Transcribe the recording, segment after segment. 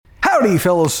Howdy,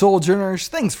 fellow sojourners.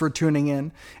 Thanks for tuning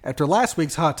in. After last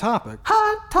week's Hot Topic,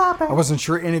 I wasn't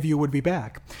sure any of you would be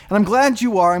back. And I'm glad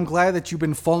you are. I'm glad that you've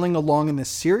been following along in this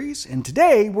series. And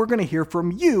today, we're going to hear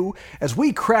from you as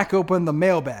we crack open the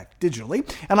mailbag digitally,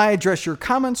 and I address your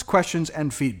comments, questions,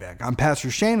 and feedback. I'm Pastor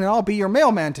Shane, and I'll be your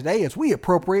mailman today as we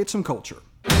appropriate some culture.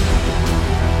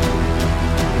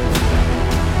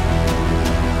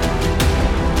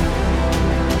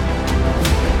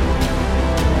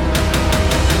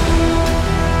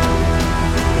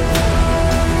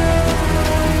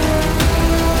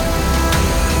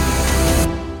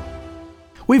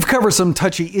 We've covered some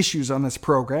touchy issues on this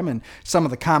program, and some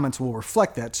of the comments will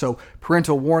reflect that, so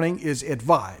parental warning is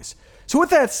advised. So with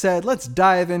that said, let's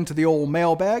dive into the old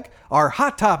mailbag. Our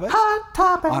hot topic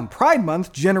on Pride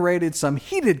Month generated some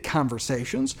heated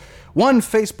conversations. One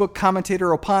Facebook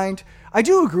commentator opined, "I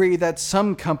do agree that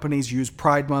some companies use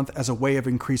Pride Month as a way of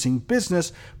increasing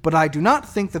business, but I do not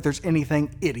think that there's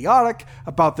anything idiotic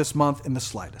about this month in the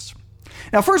slightest."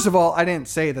 Now, first of all, I didn't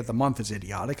say that the month is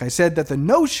idiotic. I said that the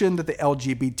notion that the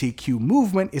LGBTQ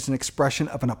movement is an expression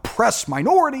of an oppressed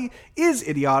minority is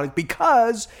idiotic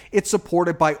because it's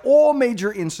supported by all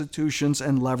major institutions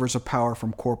and levers of power,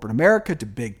 from corporate America to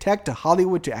big tech to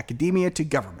Hollywood to academia to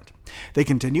government. They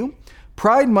continue,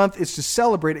 Pride Month is to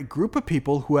celebrate a group of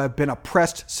people who have been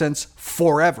oppressed since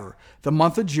forever. The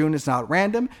month of June is not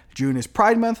random. June is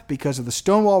Pride Month because of the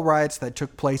Stonewall riots that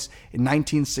took place in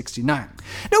 1969.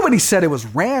 Nobody said it was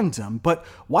random, but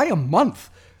why a month?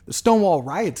 The Stonewall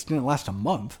riots didn't last a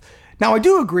month. Now, I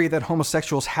do agree that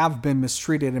homosexuals have been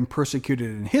mistreated and persecuted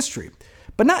in history,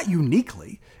 but not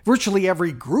uniquely. Virtually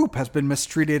every group has been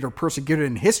mistreated or persecuted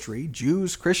in history.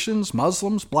 Jews, Christians,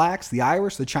 Muslims, blacks, the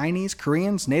Irish, the Chinese,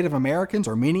 Koreans, Native Americans,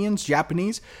 Armenians,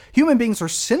 Japanese. Human beings are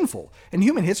sinful, and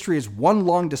human history is one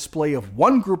long display of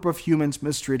one group of humans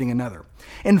mistreating another.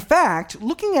 In fact,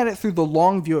 looking at it through the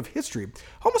long view of history,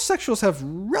 homosexuals have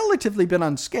relatively been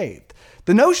unscathed.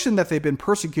 The notion that they've been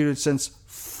persecuted since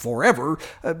forever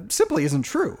simply isn't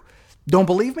true. Don't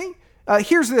believe me?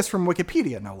 Here's this from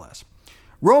Wikipedia, no less.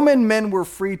 Roman men were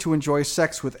free to enjoy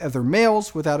sex with other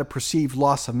males without a perceived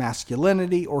loss of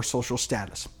masculinity or social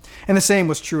status. And the same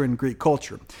was true in Greek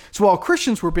culture. So while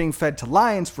Christians were being fed to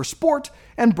lions for sport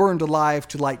and burned alive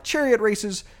to light chariot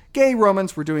races, gay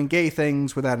Romans were doing gay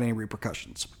things without any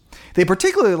repercussions. They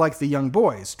particularly liked the young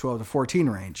boys, 12 to 14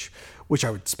 range, which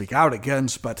I would speak out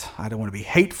against, but I don't want to be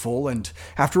hateful, and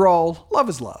after all, love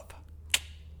is love.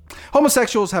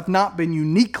 Homosexuals have not been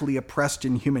uniquely oppressed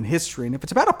in human history, and if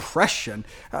it's about oppression,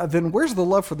 then where's the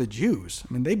love for the Jews?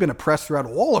 I mean, they've been oppressed throughout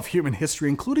all of human history,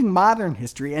 including modern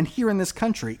history, and here in this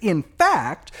country. In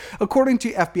fact, according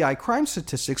to FBI crime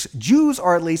statistics, Jews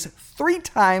are at least 3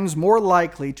 times more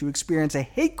likely to experience a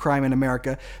hate crime in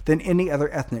America than any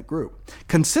other ethnic group.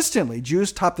 Consistently,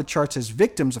 Jews top the charts as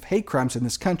victims of hate crimes in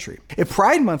this country. If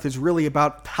Pride Month is really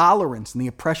about tolerance and the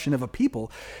oppression of a people,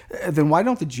 then why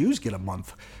don't the Jews get a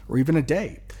month or even a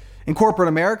day? And corporate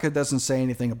America doesn't say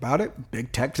anything about it.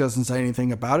 Big tech doesn't say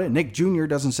anything about it. Nick Jr.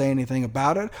 doesn't say anything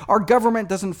about it. Our government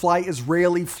doesn't fly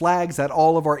Israeli flags at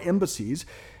all of our embassies.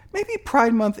 Maybe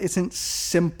Pride Month isn't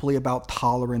simply about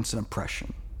tolerance and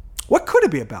oppression. What could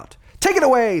it be about? Take it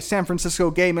away, San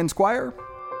Francisco Gay Men's Choir.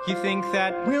 You think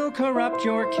that we'll corrupt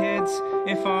your kids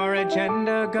if our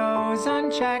agenda goes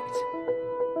unchecked?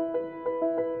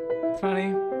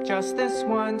 Funny, just this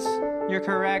once, you're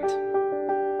correct.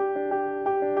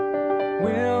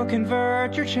 We'll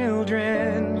convert your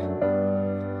children.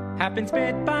 Happens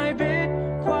bit by bit,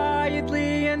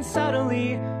 quietly and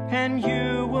subtly, and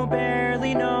you will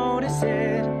barely notice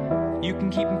it. You can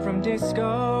keep them from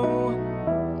disco,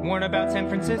 warn about San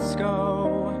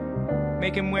Francisco.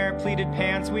 Make him wear pleated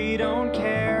pants, we don't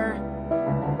care.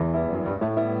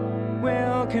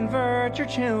 We'll convert your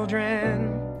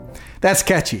children. That's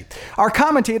catchy. Our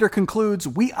commentator concludes,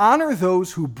 we honor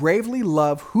those who bravely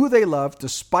love who they love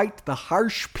despite the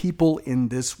harsh people in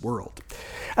this world.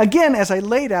 Again, as I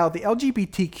laid out, the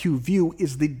LGBTQ view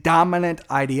is the dominant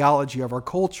ideology of our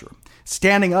culture.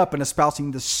 Standing up and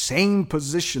espousing the same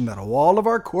position that all of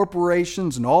our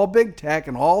corporations and all big tech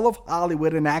and all of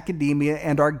Hollywood and academia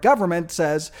and our government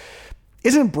says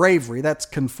isn't bravery, that's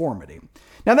conformity.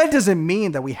 Now, that doesn't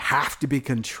mean that we have to be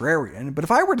contrarian, but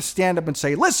if I were to stand up and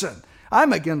say, listen,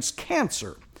 I'm against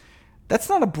cancer, that's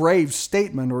not a brave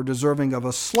statement or deserving of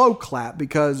a slow clap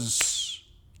because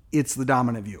it's the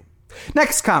dominant view.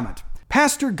 Next comment.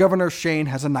 Pastor Governor Shane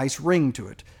has a nice ring to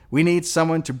it. We need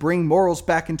someone to bring morals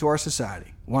back into our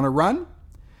society. Want to run?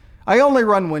 I only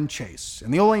run when chased,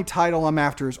 and the only title I'm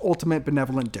after is Ultimate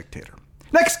Benevolent Dictator.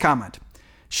 Next comment.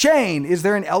 Shane, is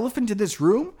there an elephant in this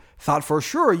room? Thought for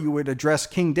sure you would address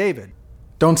King David.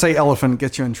 Don't say elephant,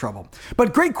 gets you in trouble.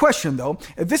 But great question, though.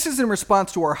 This is in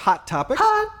response to our hot topic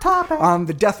on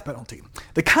the death penalty.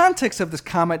 The context of this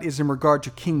comment is in regard to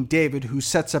King David, who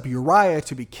sets up Uriah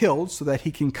to be killed so that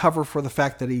he can cover for the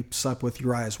fact that he slept with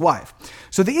Uriah's wife.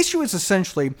 So the issue is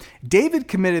essentially, David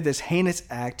committed this heinous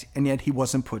act, and yet he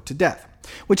wasn't put to death.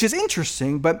 Which is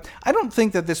interesting, but I don't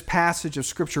think that this passage of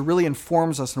Scripture really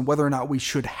informs us on whether or not we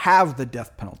should have the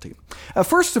death penalty.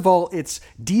 First of all, it's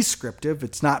descriptive,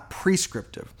 it's not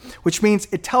prescriptive, which means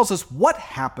it tells us what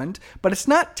happened, but it's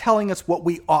not telling us what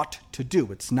we ought to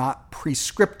do. It's not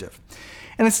prescriptive.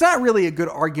 And it's not really a good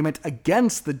argument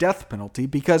against the death penalty,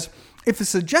 because if the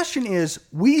suggestion is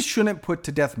we shouldn't put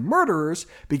to death murderers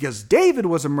because David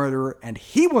was a murderer and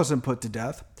he wasn't put to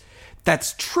death,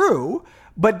 that's true.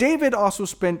 But David also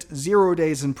spent 0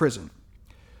 days in prison.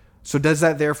 So does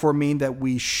that therefore mean that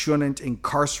we shouldn't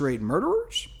incarcerate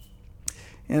murderers?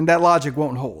 And that logic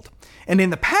won't hold. And in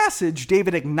the passage,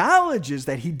 David acknowledges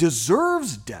that he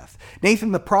deserves death.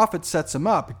 Nathan the prophet sets him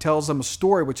up. He tells him a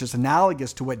story which is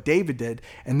analogous to what David did.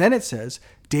 And then it says,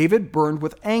 David burned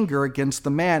with anger against the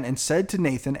man and said to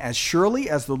Nathan, as surely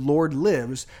as the Lord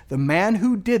lives, the man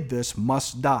who did this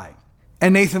must die.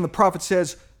 And Nathan the prophet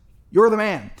says, you're the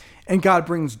man. And God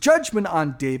brings judgment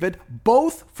on David,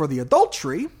 both for the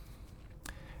adultery.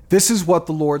 This is what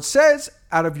the Lord says,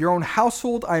 out of your own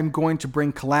household I am going to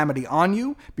bring calamity on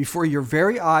you. Before your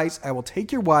very eyes I will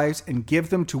take your wives and give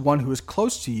them to one who is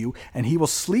close to you, and he will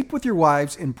sleep with your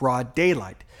wives in broad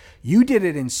daylight. You did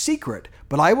it in secret,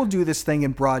 but I will do this thing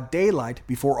in broad daylight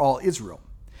before all Israel.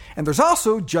 And there's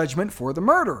also judgment for the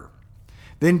murderer.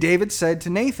 Then David said to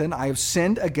Nathan, I have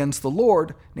sinned against the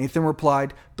Lord. Nathan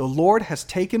replied, the Lord has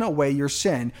taken away your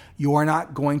sin. You are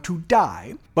not going to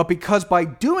die. But because by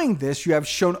doing this you have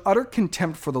shown utter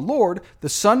contempt for the Lord, the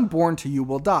son born to you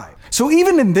will die. So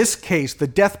even in this case, the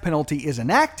death penalty is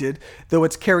enacted, though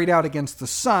it's carried out against the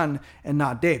son and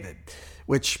not David,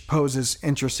 which poses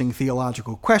interesting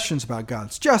theological questions about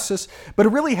God's justice, but it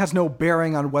really has no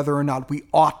bearing on whether or not we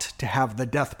ought to have the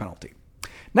death penalty.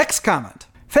 Next comment.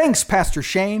 Thanks, Pastor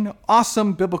Shane.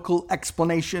 Awesome biblical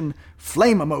explanation.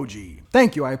 Flame emoji.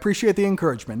 Thank you. I appreciate the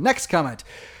encouragement. Next comment.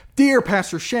 Dear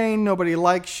Pastor Shane, nobody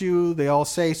likes you. They all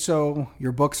say so.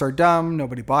 Your books are dumb.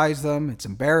 Nobody buys them. It's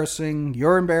embarrassing.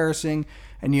 You're embarrassing.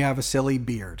 And you have a silly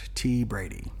beard. T.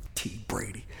 Brady. T.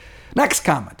 Brady. Next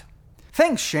comment.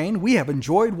 Thanks, Shane. We have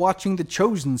enjoyed watching the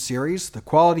Chosen series. The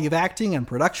quality of acting and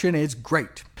production is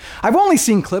great. I've only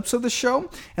seen clips of the show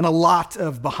and a lot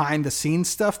of behind-the-scenes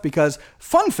stuff because,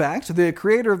 fun fact, the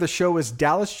creator of the show is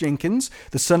Dallas Jenkins,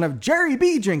 the son of Jerry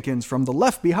B. Jenkins from the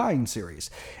Left Behind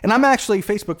series. And I'm actually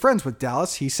Facebook friends with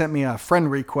Dallas. He sent me a friend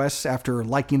request after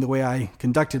liking the way I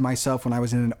conducted myself when I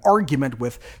was in an argument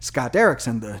with Scott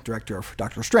Derrickson, the director of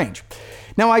Doctor Strange.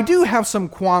 Now, I do have some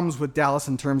qualms with Dallas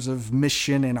in terms of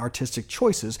mission and artistic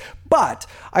choices, but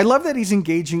I love that he's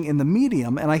engaging in the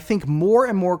medium, and I think more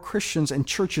and more Christians and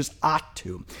churches ought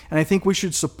to. And I think we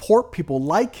should support people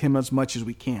like him as much as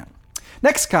we can.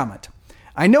 Next comment.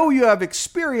 I know you have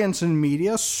experience in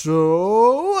media,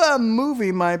 so a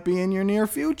movie might be in your near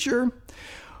future.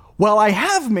 Well, I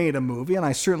have made a movie, and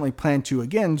I certainly plan to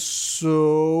again,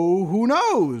 so who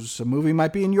knows? A movie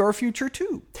might be in your future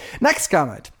too. Next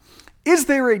comment. Is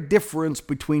there a difference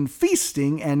between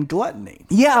feasting and gluttony?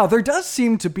 Yeah, there does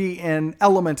seem to be an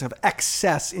element of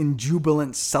excess in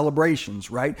jubilant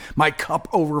celebrations, right? My cup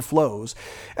overflows.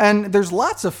 And there's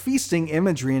lots of feasting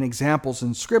imagery and examples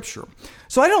in Scripture.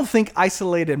 So I don't think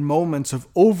isolated moments of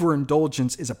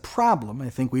overindulgence is a problem.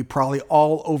 I think we probably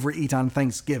all overeat on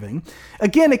Thanksgiving.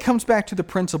 Again, it comes back to the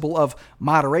principle of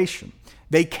moderation.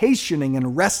 Vacationing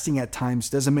and resting at times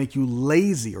doesn't make you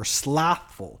lazy or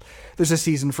slothful. There's a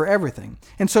season for everything.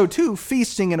 And so too,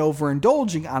 feasting and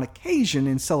overindulging on occasion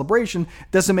in celebration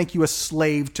doesn't make you a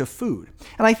slave to food.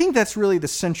 And I think that's really the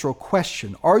central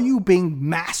question. Are you being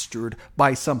mastered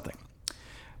by something?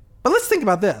 But let's think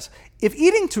about this. If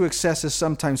eating to excess is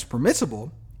sometimes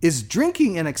permissible, is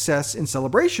drinking in excess in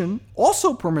celebration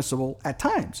also permissible at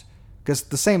times? Because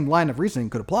the same line of reasoning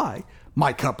could apply.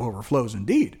 My cup overflows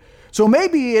indeed. So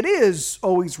maybe it is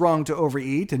always wrong to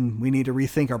overeat and we need to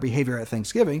rethink our behavior at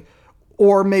Thanksgiving.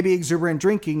 Or maybe exuberant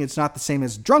drinking is not the same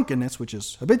as drunkenness, which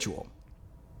is habitual.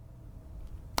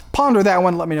 Ponder that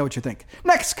one. Let me know what you think.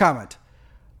 Next comment.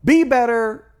 Be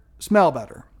better, smell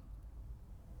better.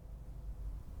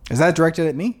 Is that directed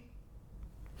at me?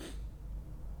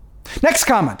 Next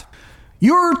comment.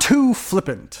 You're too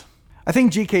flippant. I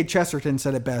think G.K. Chesterton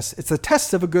said it best. It's the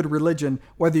test of a good religion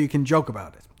whether you can joke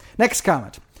about it. Next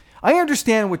comment. I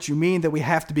understand what you mean that we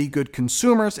have to be good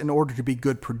consumers in order to be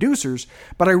good producers,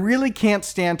 but I really can't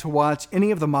stand to watch any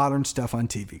of the modern stuff on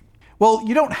TV. Well,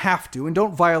 you don't have to, and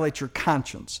don't violate your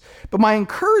conscience. But my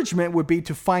encouragement would be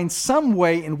to find some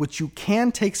way in which you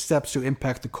can take steps to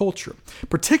impact the culture,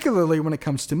 particularly when it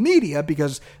comes to media,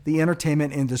 because the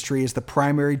entertainment industry is the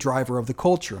primary driver of the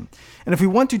culture. And if we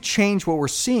want to change what we're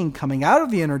seeing coming out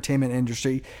of the entertainment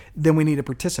industry, then we need to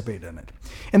participate in it.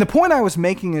 And the point I was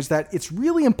making is that it's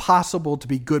really impossible to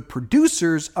be good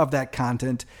producers of that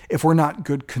content if we're not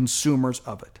good consumers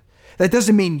of it. That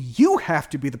doesn't mean you have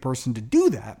to be the person to do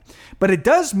that, but it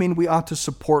does mean we ought to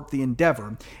support the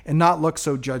endeavor and not look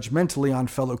so judgmentally on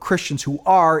fellow Christians who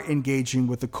are engaging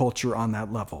with the culture on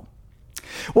that level.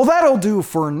 Well, that'll do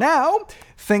for now.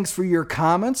 Thanks for your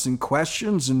comments and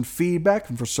questions and feedback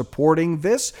and for supporting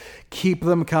this. Keep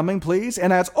them coming, please.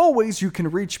 And as always, you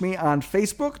can reach me on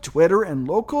Facebook, Twitter, and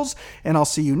Locals, and I'll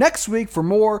see you next week for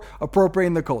more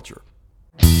Appropriating the Culture.